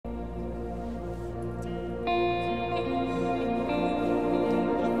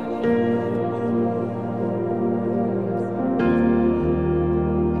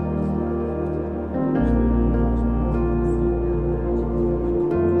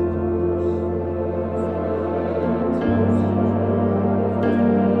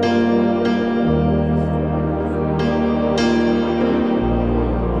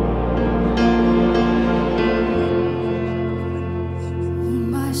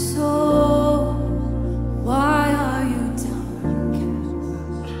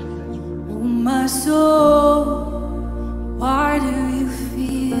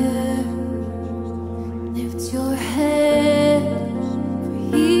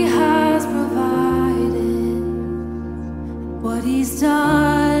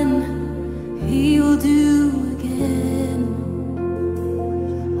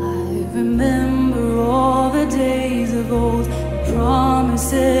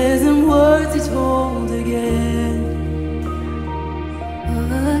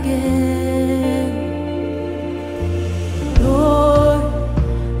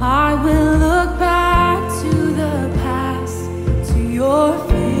your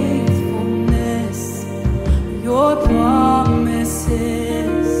faithfulness, your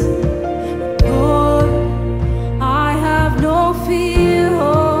promises. Lord, I have no fear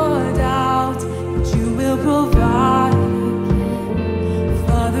or doubt that you will provide again.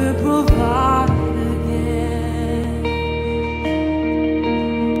 Father, provide again.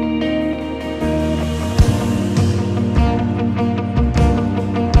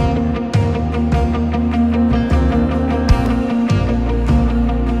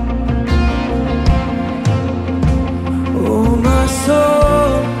 Oh, my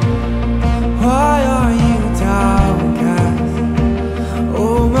soul, why are you downcast?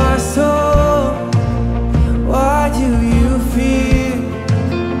 Oh, my soul, why do you fear?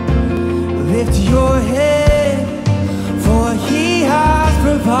 Lift your head, for he has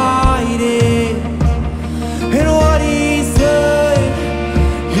provided, and what he's done,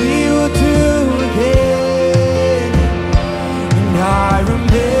 he will do again. And I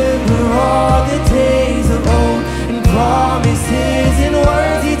remember all the days of old, and promises and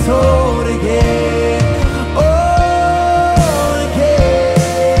words he told again. Oh, again.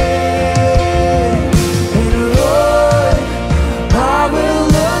 And Lord, I will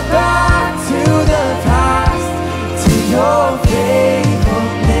look back to the past, to your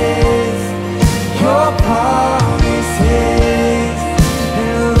faithfulness, your promises.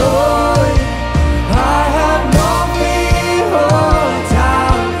 And Lord, I have no fear or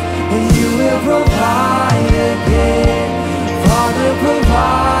doubt that you will provide again. Father,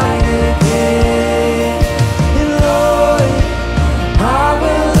 provide again. And Lord, I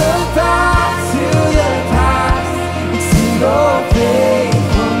will look back to the past and see your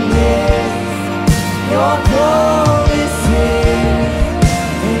faithfulness, your promises.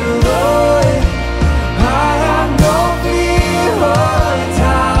 And Lord, I have no fear or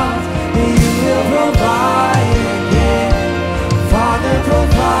doubt that you will provide again. Father,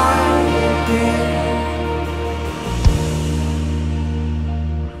 provide again.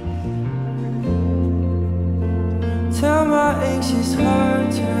 Tell my anxious heart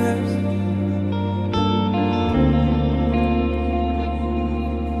to rest.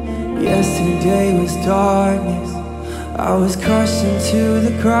 Yesterday was darkness, I was crushed into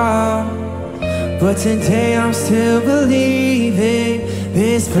the ground. But today I'm still believing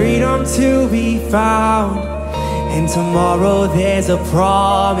there's freedom to be found. And tomorrow there's a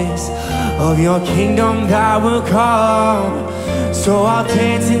promise of your kingdom that will come. So I'll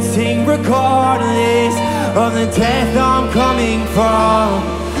dance and sing regardless of the death I'm coming from.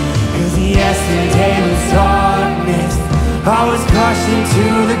 'Cause yesterday was darkness, I was crushed into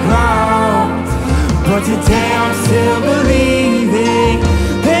the ground. But today I'm still believing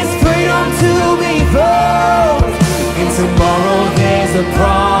there's freedom to be found. And tomorrow there's a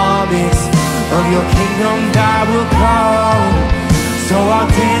promise of your kingdom that will come. So I'll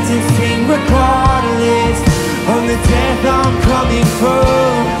dance and sing regardless of the death I'm coming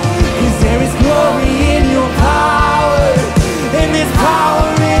from. 'Cause there is glory in your power, and there's power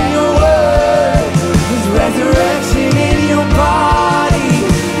in your word. There's resurrection in your body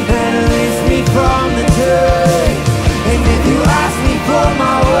that lifts me from the dirt. And if you ask me for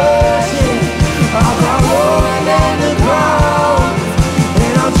my worship, I'll bow lower than the ground,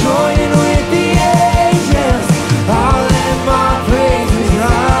 and I'll join in with the angels. I'll let my praises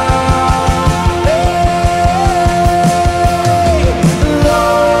rise. Hey,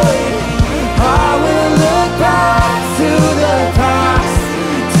 Lord, I will look back to the past,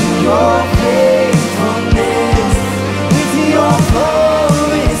 to your faithfulness, into your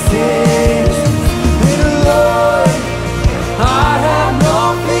promises. And Lord, I have no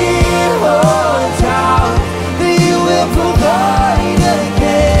fear or doubt that you will provide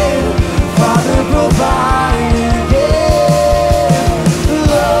again. Father, provide again.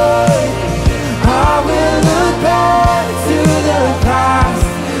 Lord, I will look back to the past,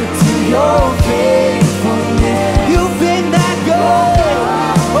 to your faithfulness. You've been that good.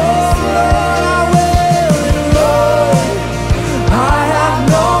 Oh Lord, I will. And Lord, I have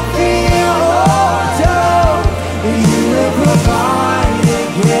no fear or doubt that you will provide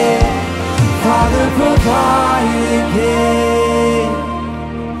again. Father, provide again.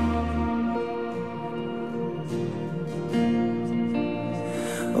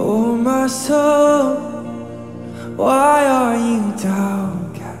 Oh, my soul, why are you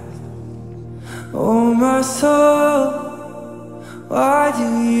downcast? Oh, my soul, why do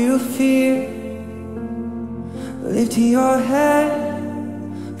you fear? Lift your head,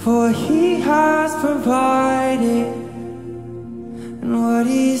 for he has provided, and what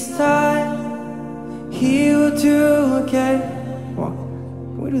he's done, he will do again. Come on,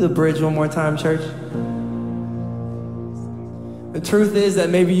 can we do the bridge one more time, church? The truth is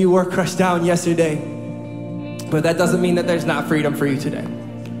that maybe you were crushed down yesterday, but that doesn't mean that there's not freedom for you today.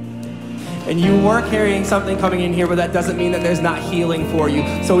 And you were carrying something coming in here, but that doesn't mean that there's not healing for you.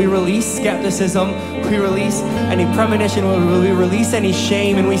 So we release skepticism, we release any premonition, we release any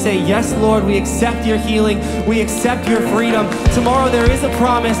shame, and we say, yes, Lord, we accept your healing, we accept your freedom. Tomorrow there is a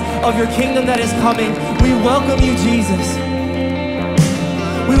promise of your kingdom that is coming. We welcome you, Jesus.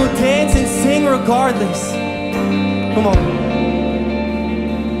 We will dance and sing regardless. Come on.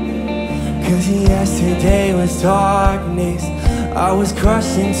 'Cause yesterday was darkness, I was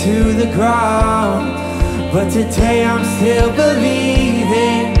crushed into the ground, but today I'm still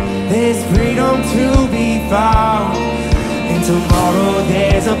believing there's freedom to be found. And tomorrow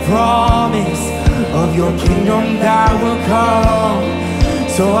there's a promise of your kingdom that will come.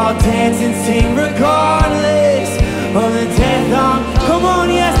 So I'll dance and sing regardless of the death I'm. Come on,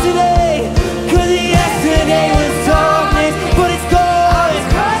 yesterday, 'cause yesterday was darkness, but it's gone.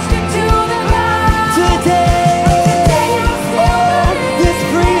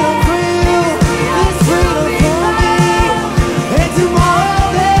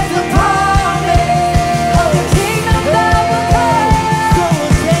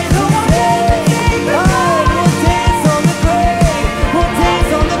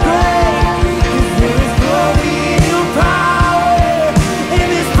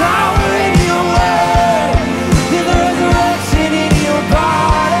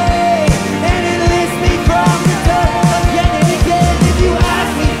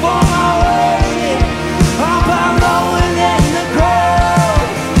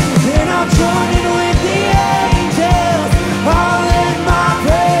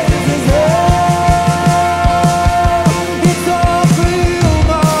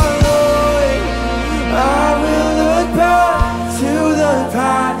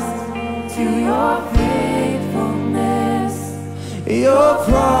 Your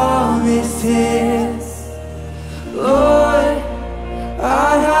promises